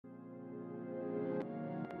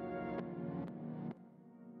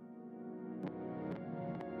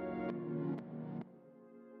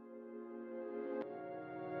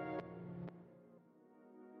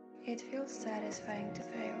It feels satisfying to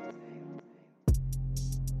fail.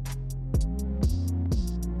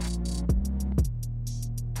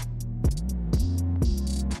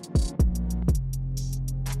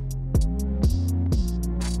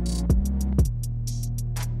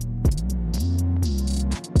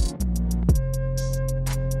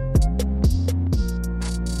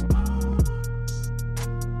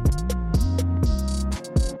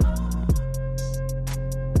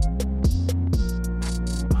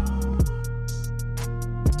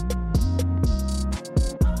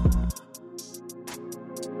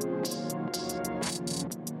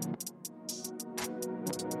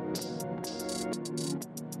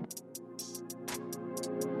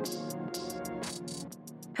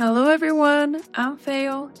 Hello everyone, I'm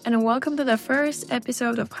Fail, and welcome to the first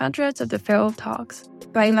episode of Hundreds of the Fail Talks.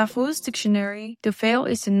 By Larousse Dictionary, to fail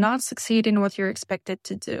is to not succeed in what you're expected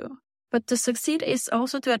to do. But to succeed is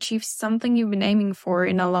also to achieve something you've been aiming for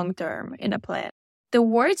in a long term, in a plan. The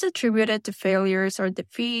words attributed to failures are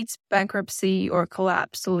defeats, bankruptcy, or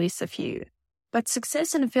collapse, to list a few. But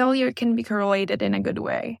success and failure can be correlated in a good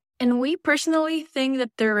way. And we personally think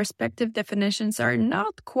that their respective definitions are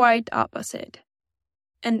not quite opposite.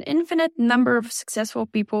 An infinite number of successful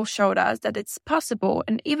people showed us that it's possible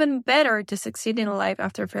and even better to succeed in life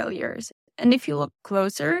after failures. And if you look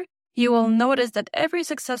closer, you will notice that every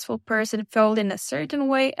successful person failed in a certain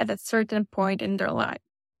way at a certain point in their life.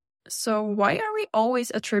 So why are we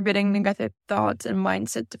always attributing negative thoughts and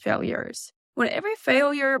mindset to failures, when every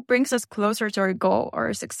failure brings us closer to our goal or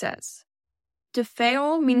our success? To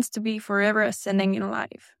fail means to be forever ascending in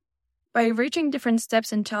life. By reaching different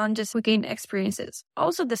steps and challenges, we gain experiences,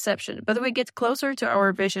 also deception, but we get closer to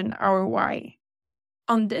our vision, our why.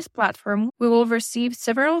 On this platform, we will receive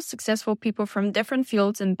several successful people from different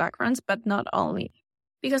fields and backgrounds, but not only.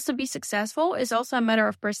 Because to be successful is also a matter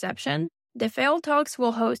of perception, the Fail Talks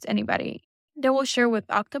will host anybody. They will share with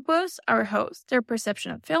Octopus, our host, their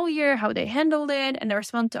perception of failure, how they handled it, and they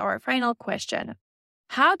respond to our final question.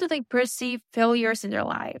 How do they perceive failures in their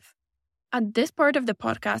life? At this part of the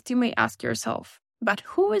podcast, you may ask yourself, but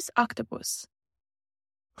who is Octopus?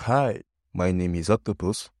 Hi, my name is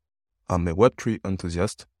Octopus. I'm a Web3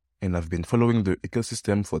 enthusiast, and I've been following the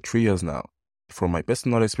ecosystem for 3 years now. From my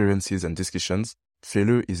personal experiences and discussions,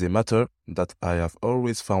 failure is a matter that I have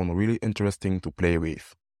always found really interesting to play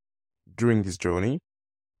with. During this journey,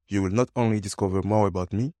 you will not only discover more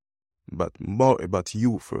about me, but more about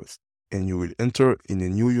you first, and you will enter in a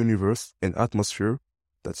new universe and atmosphere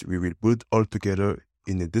that we will build all together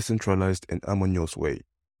in a decentralized and harmonious way.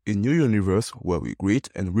 A new universe where we greet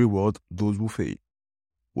and reward those who fail.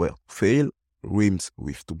 Where fail rhymes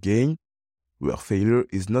with to gain, where failure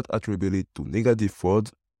is not attributed to negative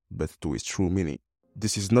words, but to its true meaning.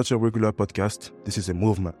 This is not a regular podcast, this is a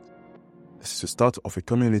movement. This is the start of a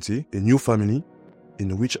community, a new family,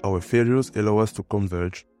 in which our failures allow us to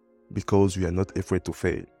converge because we are not afraid to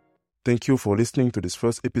fail. Thank you for listening to this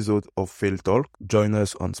first episode of Fail Talk. Join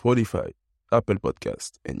us on Spotify, Apple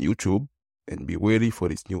Podcasts, and YouTube, and be ready for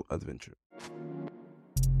this new adventure.